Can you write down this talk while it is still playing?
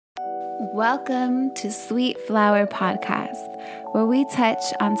Welcome to Sweet Flower Podcast, where we touch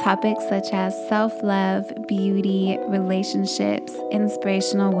on topics such as self-love, beauty, relationships,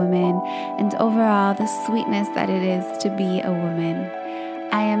 inspirational women, and overall the sweetness that it is to be a woman.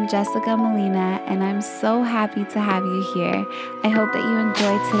 I am Jessica Molina, and I'm so happy to have you here. I hope that you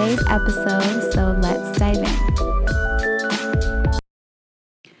enjoyed today's episode, so let's dive in.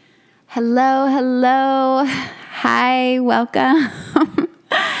 Hello. Hi, welcome.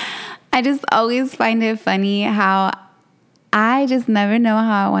 I just always find it funny how I just never know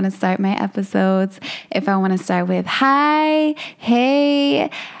how I want to start my episodes. If I want to start with hi,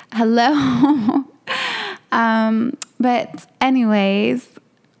 hey, hello. But anyways,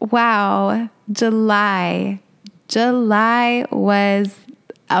 wow, July was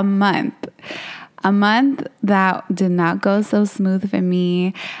a month that did not go so smooth for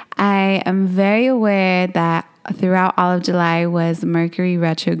me. I am very aware that throughout all of July was Mercury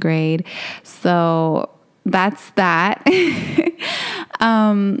retrograde. So that's that.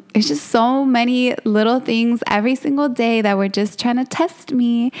 It's just so many little things every single day that were just trying to test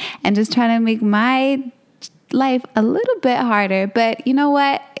me and just trying to make my life a little bit harder. But you know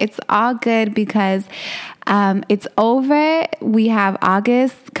what? It's all good because it's over. We have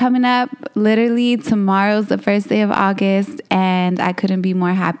August coming up. Literally tomorrow's the first day of August, and I couldn't be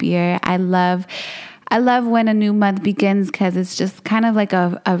more happier. I love when a new month begins because it's just kind of like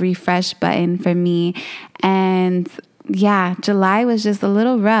a refresh button for me. And yeah, July was just a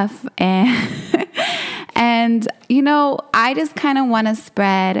little rough. And you know, I just kind of want to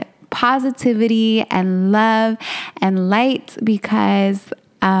spread positivity and love and light because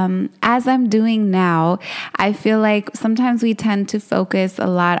as I'm doing now, I feel like sometimes we tend to focus a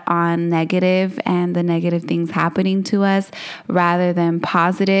lot on negative and the negative things happening to us rather than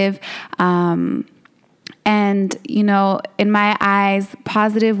positive. And, you know, in my eyes,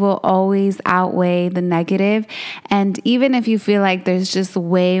 positive will always outweigh the negative. And even if you feel like there's just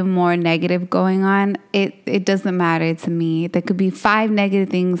way more negative going on, it doesn't matter to me. There could be 5 negative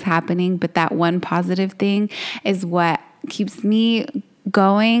things happening, but that one positive thing is what keeps me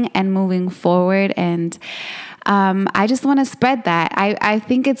going and moving forward. And I just want to spread that. I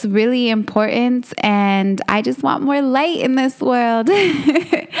think it's really important, and I just want more light in this world.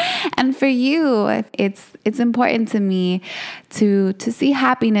 And for you, it's important to me to see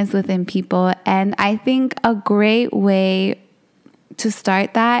happiness within people. And I think a great way to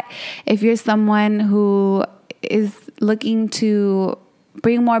start that, if you're someone who is looking to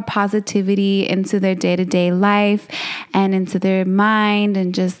bring more positivity into their day-to-day life and into their mind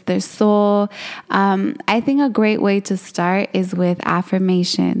and just their soul, I think a great way to start is with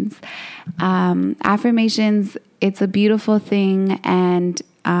affirmations. Affirmations, it's a beautiful thing, and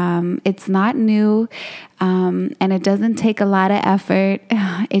it's not new, and it doesn't take a lot of effort.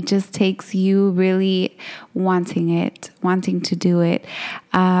 It just takes you really wanting to do it.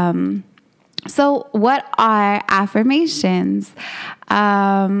 So what are affirmations?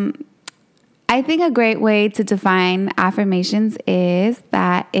 I think a great way to define affirmations is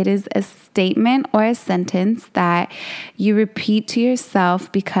that it is a statement or a sentence that you repeat to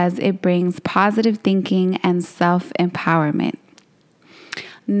yourself because it brings positive thinking and self-empowerment.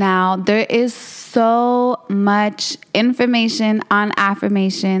 Now, there is so much information on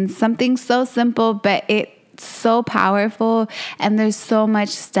affirmations, something so simple, but it's so powerful, and there's so much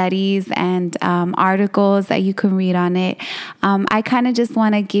studies and articles that you can read on it. I kind of just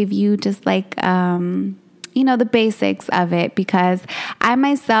want to give you just like the basics of it because I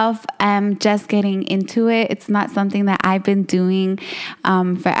myself am just getting into it. It's not something that I've been doing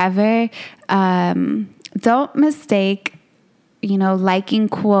forever. Don't mistake liking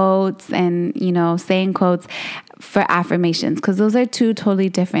quotes and, saying quotes for affirmations, because those are two totally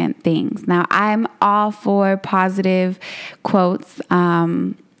different things. Now, I'm all for positive quotes.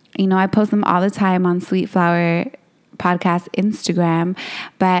 I post them all the time on Sweet Flower Podcast Instagram,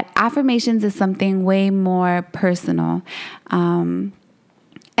 but affirmations is something way more personal. And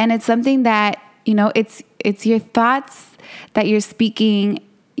it's something that, it's your thoughts that you're speaking.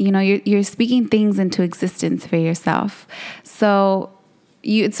 You're speaking things into existence for yourself. So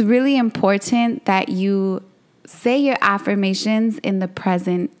it's really important that you say your affirmations in the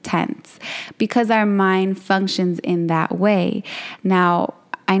present tense because our mind functions in that way. Now,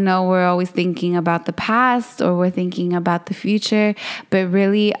 I know we're always thinking about the past or we're thinking about the future, but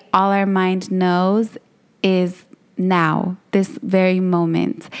really all our mind knows is now, this very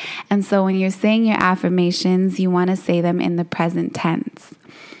moment. And so when you're saying your affirmations, you want to say them in the present tense.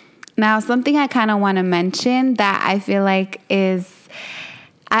 Now, something I kind of want to mention that I feel like is,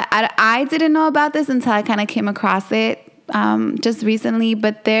 I didn't know about this until I kind of came across it just recently,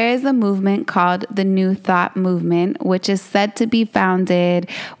 but there is a movement called the New Thought Movement, which is said to be founded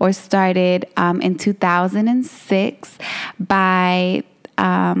or started in 2006 by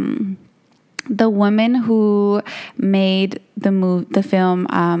the woman who made the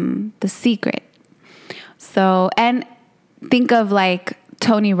film The Secret. So, and think of like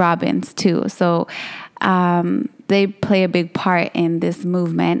Tony Robbins too. So they play a big part in this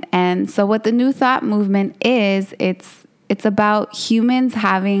movement. And so what the New Thought Movement is, it's about humans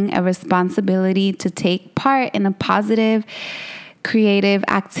having a responsibility to take part in a positive, creative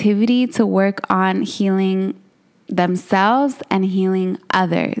activity to work on healing themselves and healing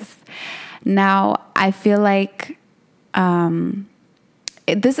others. Now, I feel like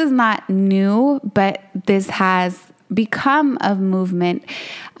this is not new, but this has become a movement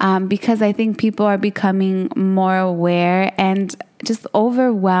because I think people are becoming more aware and just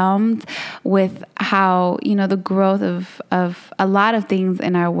overwhelmed with how, the growth of a lot of things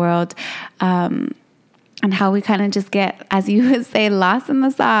in our world, and how we kind of just get, as you would say, lost in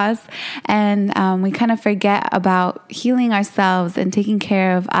the sauce, and we kind of forget about healing ourselves and taking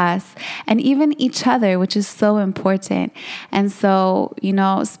care of us and even each other, which is so important. And so,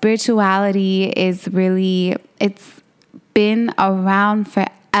 spirituality is really, it's been around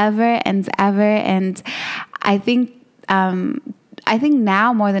forever and ever. And I think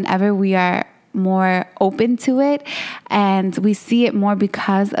now more than ever, we are more open to it, and we see it more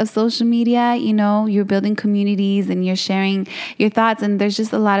because of social media. You're building communities and you're sharing your thoughts, and there's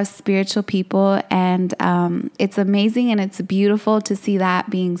just a lot of spiritual people, and it's amazing and it's beautiful to see that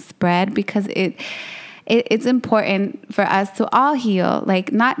being spread, because it's important for us to all heal,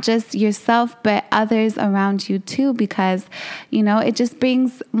 like not just yourself, but others around you too, because, it just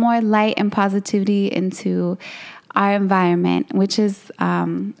brings more light and positivity into our environment, which is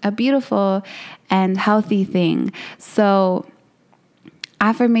a beautiful and healthy thing. So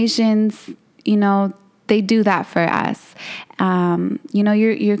affirmations, they do that for us.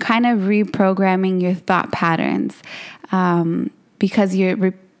 You're kind of reprogramming your thought patterns because you're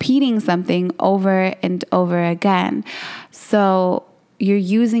repeating something over and over again. So you're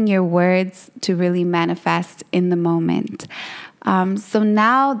using your words to really manifest in the moment. So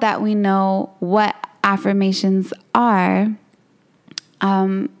now that we know what affirmations are,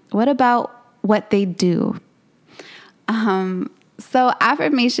 what about what they do? So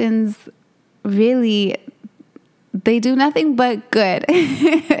affirmations really, they do nothing but good.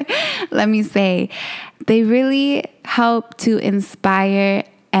 Let me say, they really help to inspire,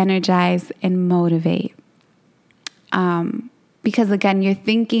 energize, and motivate. Because again, you're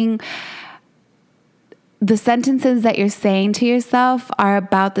thinking, the sentences that you're saying to yourself are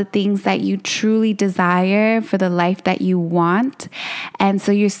about the things that you truly desire for the life that you want. And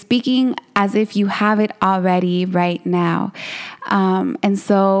so you're speaking as if you have it already right now. And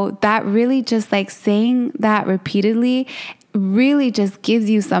so that really, just like saying that repeatedly, really just gives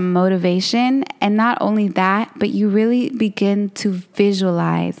you some motivation. And not only that, but you really begin to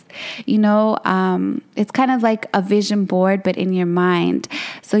visualize. It's kind of like a vision board, but in your mind.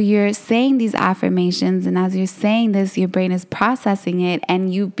 So you're saying these affirmations, and as you're saying this, your brain is processing it,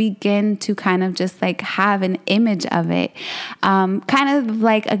 and you begin to kind of just like have an image of it, kind of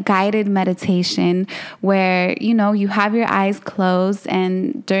like a guided meditation where, you have your eyes closed,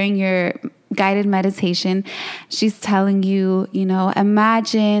 and during your guided meditation, she's telling you,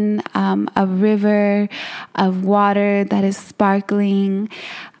 imagine a river of water that is sparkling,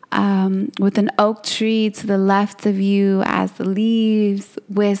 with an oak tree to the left of you as the leaves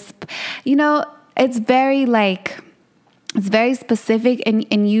wisp. It's very specific,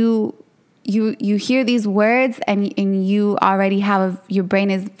 and you hear these words, and you already your brain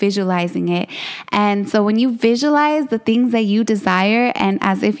is visualizing it. And so when you visualize the things that you desire, and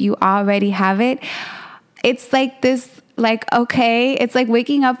as if you already have it, it's like this, okay, it's like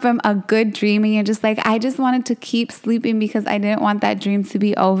waking up from a good dream, and you're just like, I just wanted to keep sleeping because I didn't want that dream to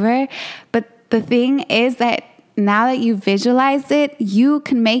be over. But the thing is that now that you visualized it, you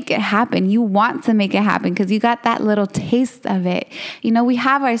can make it happen. You want to make it happen because you got that little taste of it. We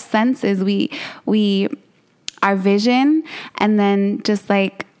have our senses, our vision, and then just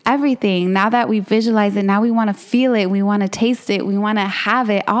like everything. Now that we visualize it, now we want to feel it. We want to taste it. We want to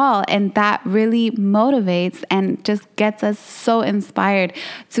have it all. And that really motivates and just gets us so inspired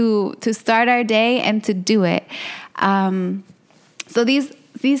to start our day and to do it. So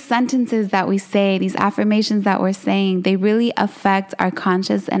these sentences that we say, these affirmations that we're saying, they really affect our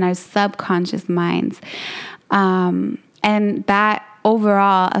conscious and our subconscious minds. And that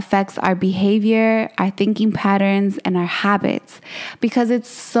overall affects our behavior, our thinking patterns, and our habits. Because it's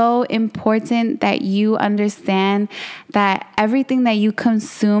so important that you understand that everything that you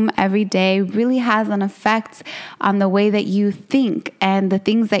consume every day really has an effect on the way that you think and the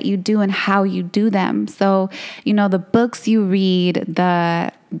things that you do and how you do them. So, the books you read,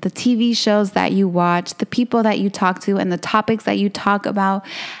 the TV shows that you watch, the people that you talk to, and the topics that you talk about,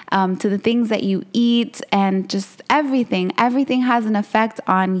 to the things that you eat, and just everything. Everything has an effect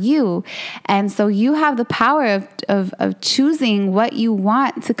on you. And so you have the power of choosing what you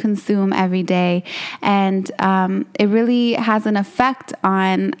want to consume every day. And it really has an effect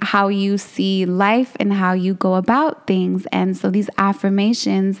on how you see life and how you go about things. And so these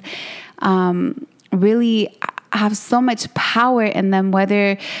affirmations really have so much power in them,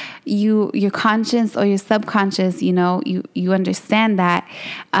 whether you're conscious or you're subconscious. You understand that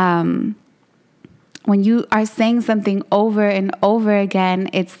when you are saying something over and over again,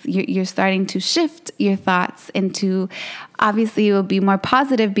 you're starting to shift your thoughts into, obviously it will be more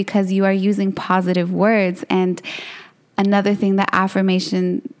positive because you are using positive words. And another thing that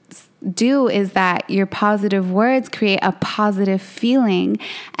affirmations do is that your positive words create a positive feeling,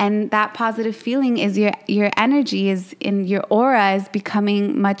 and that positive feeling is your energy is in your aura is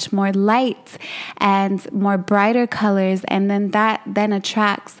becoming much more light and more brighter colors, and then that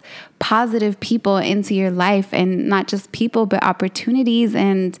attracts positive people into your life, and not just people but opportunities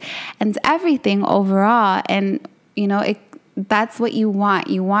and everything overall. And that's what you want.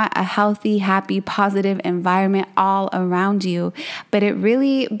 You want a healthy, happy, positive environment all around you. But it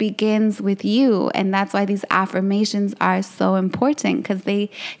really begins with you. And that's why these affirmations are so important, because they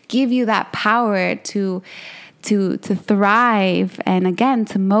give you that power to thrive and, again,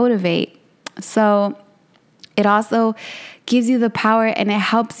 to motivate. So it also gives you the power, and it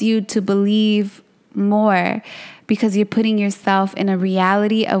helps you to believe more, because you're putting yourself in a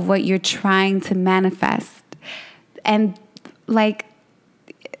reality of what you're trying to manifest. And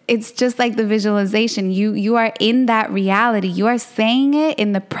it's just like the visualization. You are in that reality. You are saying it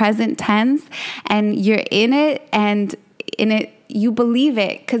in the present tense, and you're in it, and in it you believe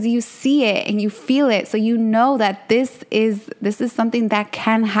it because you see it and you feel it. So you know that this is something that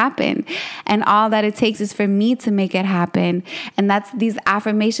can happen, and all that it takes is for me to make it happen. And these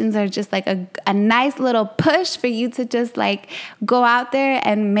affirmations are just like a nice little push for you to just go out there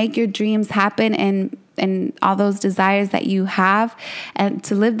and make your dreams happen, and all those desires that you have, and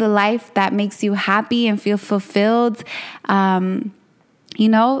to live the life that makes you happy and feel fulfilled. And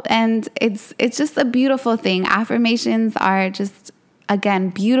it's just a beautiful thing. Affirmations are just, again,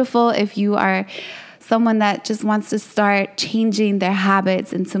 beautiful if you are someone that just wants to start changing their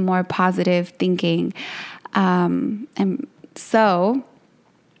habits into more positive thinking. And so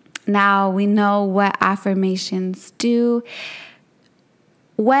now we know what affirmations do.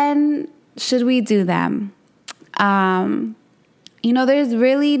 When should we do them?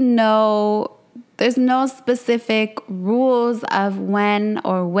 There's no specific rules of when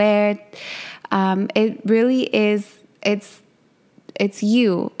or where. It really is, it's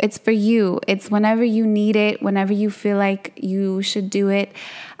you. It's for you. It's whenever you need it, whenever you feel like you should do it.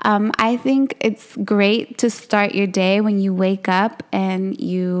 I think it's great to start your day when you wake up and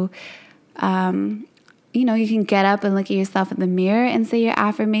you can get up and look at yourself in the mirror and say your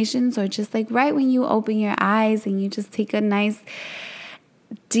affirmations, or just right when you open your eyes and you just take a nice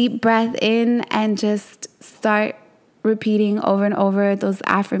deep breath in and just start repeating over and over those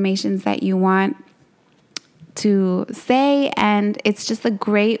affirmations that you want to say. And it's just a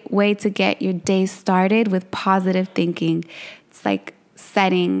great way to get your day started with positive thinking. It's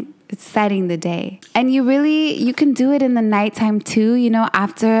setting the day. And you can do it in the nighttime too,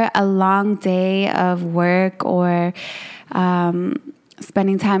 after a long day of work, or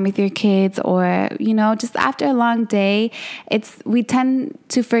spending time with your kids, or, just after a long day. We tend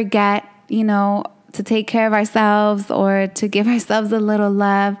to forget, to take care of ourselves or to give ourselves a little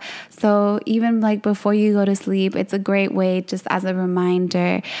love. So even before you go to sleep, it's a great way, just as a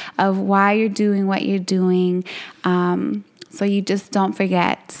reminder of why you're doing what you're doing. So you just don't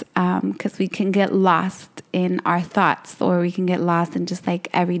forget, because we can get lost in our thoughts, or we can get lost in just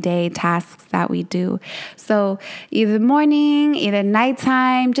everyday tasks that we do. So either morning, either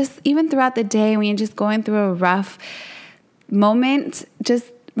nighttime, just even throughout the day when you're just going through a rough moment, just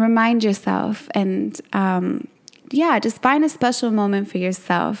remind yourself, and just find a special moment for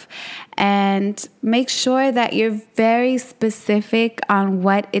yourself, and make sure that you're very specific on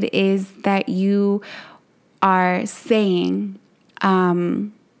what it is that you are saying.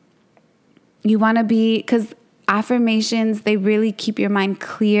 You want to be, because affirmations, they really keep your mind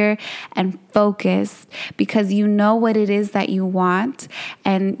clear and focused because you know what it is that you want,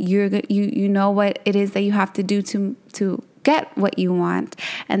 and you know what it is that you have to do to get what you want.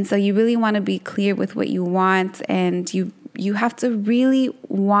 And so you really want to be clear with what you want, and you have to really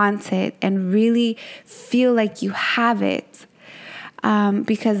want it and really feel like you have it,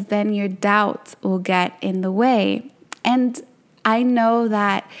 because then your doubts will get in the way. And I know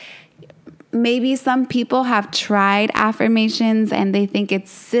that maybe some people have tried affirmations and they think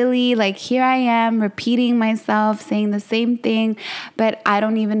it's silly. Like, here I am repeating myself, saying the same thing, but I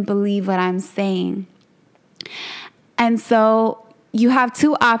don't even believe what I'm saying. And so you have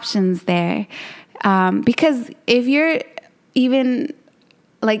two options there. Because if you're even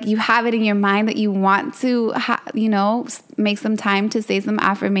like you have it in your mind that you want to, make some time to say some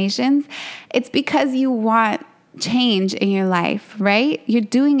affirmations, it's because you want change in your life, right? You're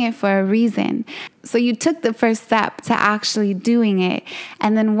doing it for a reason. So you took the first step to actually doing it.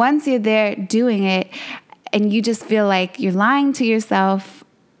 And then once you're there doing it and you just feel like you're lying to yourself,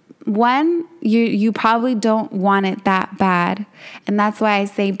 one, you probably don't want it that bad. And that's why I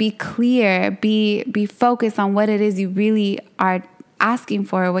say be clear, be focused on what it is you really are asking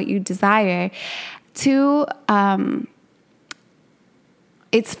for, what you desire. Two,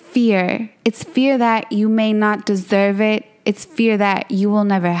 it's fear. It's fear that you may not deserve it. It's fear that you will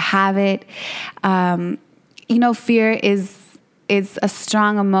never have it. Fear is a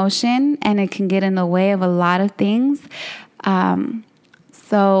strong emotion, and it can get in the way of a lot of things.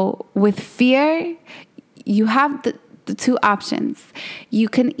 So with fear, you have the two options. You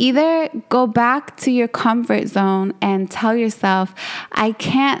can either go back to your comfort zone and tell yourself, I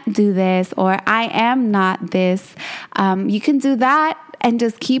can't do this, or I am not this. You can do that and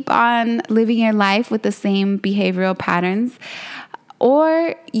just keep on living your life with the same behavioral patterns.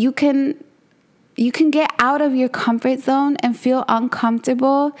 Or you can get out of your comfort zone and feel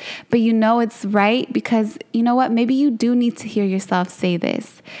uncomfortable, but you know it's right because you know what? Maybe you do need to hear yourself say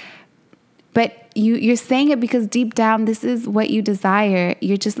this. But you're saying it because deep down, this is what you desire.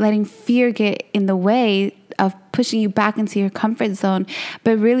 You're just letting fear get in the way of pushing you back into your comfort zone.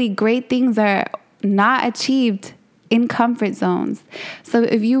 But really, great things are not achieved in comfort zones. So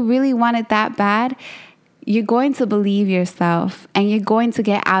if you really want it that bad, you're going to believe yourself and you're going to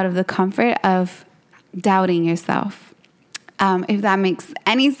get out of the comfort of doubting yourself. If that makes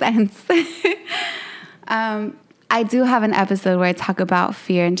any sense. I do have an episode where I talk about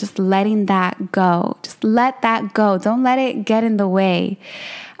fear and just letting that go. Just let that go. Don't let it get in the way.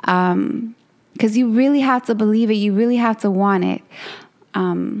 Because you really have to believe it. You really have to want it.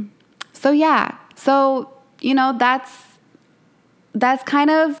 That's kind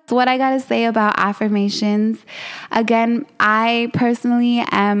of what I got to say about affirmations. Again, I personally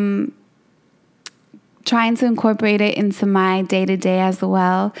am trying to incorporate it into my day-to-day as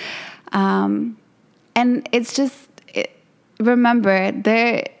well. And it's just, remember,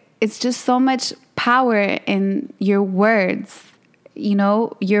 it's just so much power in your words.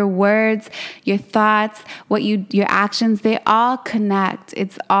 Your words, your thoughts, your actions, they all connect.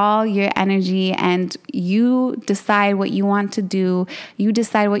 It's all your energy, and you decide what you want to do. You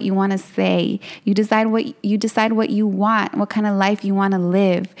decide what you want to say. You decide what you want, what kind of life you want to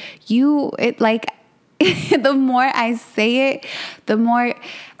live. The more I say it, the more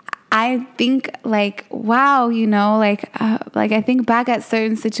I think wow, I think back at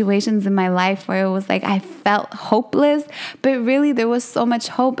certain situations in my life where it was like I felt hopeless, but really there was so much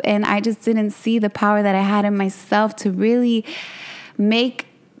hope, and I just didn't see the power that I had in myself to really make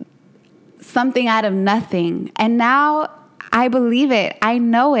something out of nothing. And now I believe it. I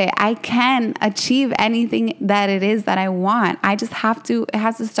know it. I can achieve anything that it is that I want. It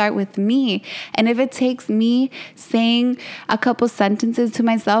has to start with me. And if it takes me saying a couple sentences to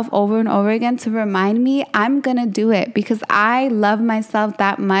myself over and over again to remind me, I'm going to do it because I love myself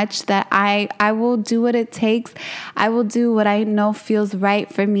that much that I will do what it takes. I will do what I know feels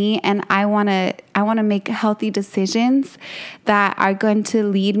right for me. And I want to make healthy decisions that are going to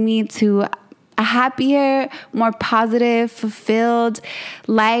lead me to a happier, more positive, fulfilled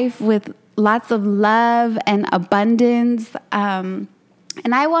life with lots of love and abundance. And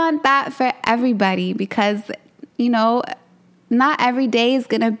I want that for everybody because, not every day is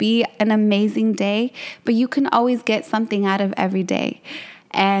going to be an amazing day, but you can always get something out of every day.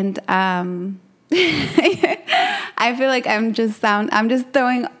 And I feel like I'm just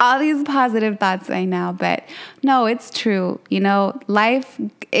throwing all these positive thoughts right now, but no, it's true. Life,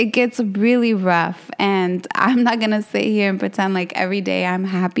 it gets really rough, and I'm not going to sit here and pretend like every day I'm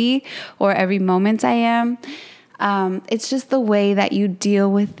happy or every moment I am. It's just the way that you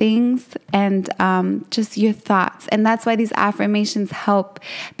deal with things and just your thoughts. And that's why these affirmations help,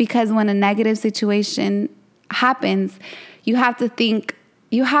 because when a negative situation happens, you have to think,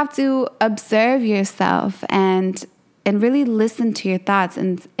 you have to observe yourself and really listen to your thoughts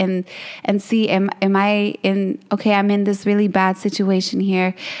and see, am I in, okay, I'm in this really bad situation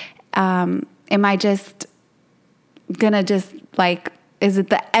here. Am I just gonna just like, is it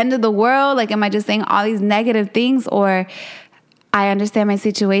the end of the world? Like, am I just saying all these negative things? Or I understand my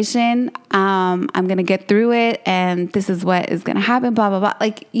situation. I'm going to get through it. And this is what is going to happen, blah, blah, blah.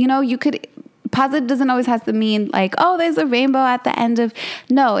 Like, you could, positive doesn't always have to mean like, oh, there's a rainbow at the end of,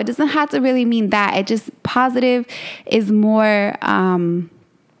 no, it doesn't have to really mean that. It just, positive is more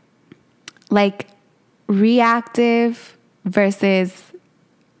like reactive versus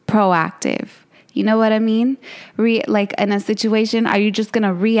proactive. You know what I mean? Like in a situation, are you just going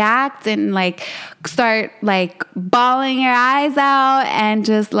to react and like start like bawling your eyes out and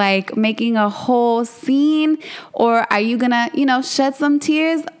just like making a whole scene? Or are you going to, shed some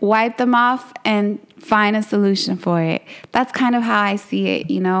tears, wipe them off and find a solution for it? That's kind of how I see it,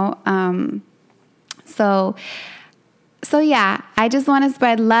 So yeah, I just want to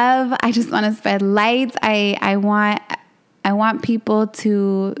spread love. I just want to spread light. I want people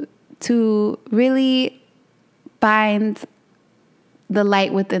to really find the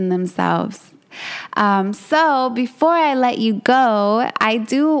light within themselves. So before I let you go, I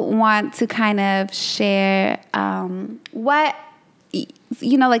do want to kind of share what,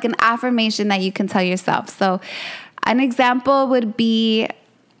 like an affirmation that you can tell yourself. So an example would be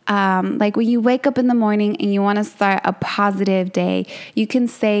like when you wake up in the morning and you want to start a positive day, you can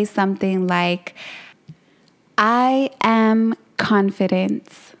say something like, I am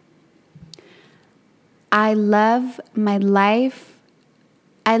confident. I love my life.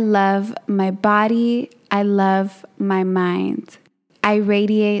 I love my body. I love my mind. I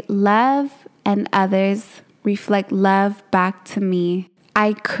radiate love and others reflect love back to me.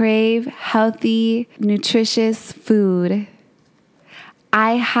 I crave healthy, nutritious food.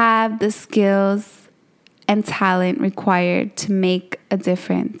 I have the skills and talent required to make a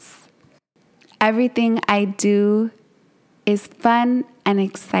difference. Everything I do is fun and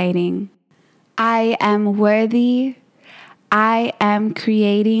exciting. I am worthy. I am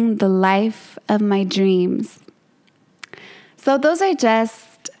creating the life of my dreams. So those are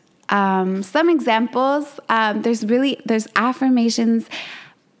just some examples. There's affirmations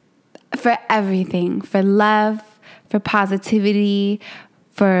for everything, for love, for positivity,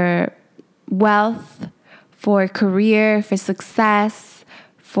 for wealth, for career, for success,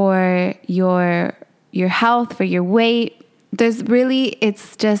 for your health, for your weight.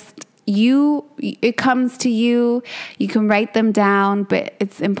 It's just it comes to you. You can write them down, but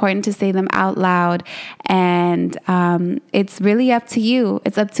it's important to say them out loud. And it's really up to you.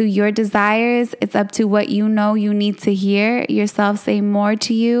 It's up to your desires. It's up to what you need to hear yourself say more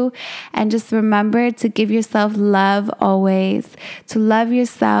to you. And just remember to give yourself love always, to love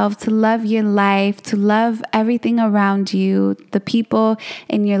yourself, to love your life, to love everything around you, the people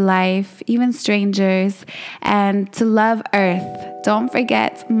in your life, even strangers, and to love Earth. Don't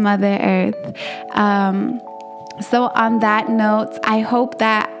forget Mother Earth. So on that note, I hope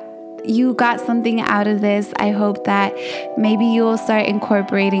that you got something out of this. I hope that maybe you'll start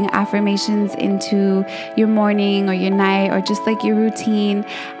incorporating affirmations into your morning or your night or just like your routine.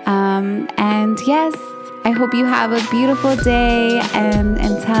 And yes, I hope you have a beautiful day, and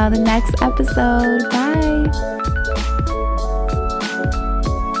until the next episode, bye.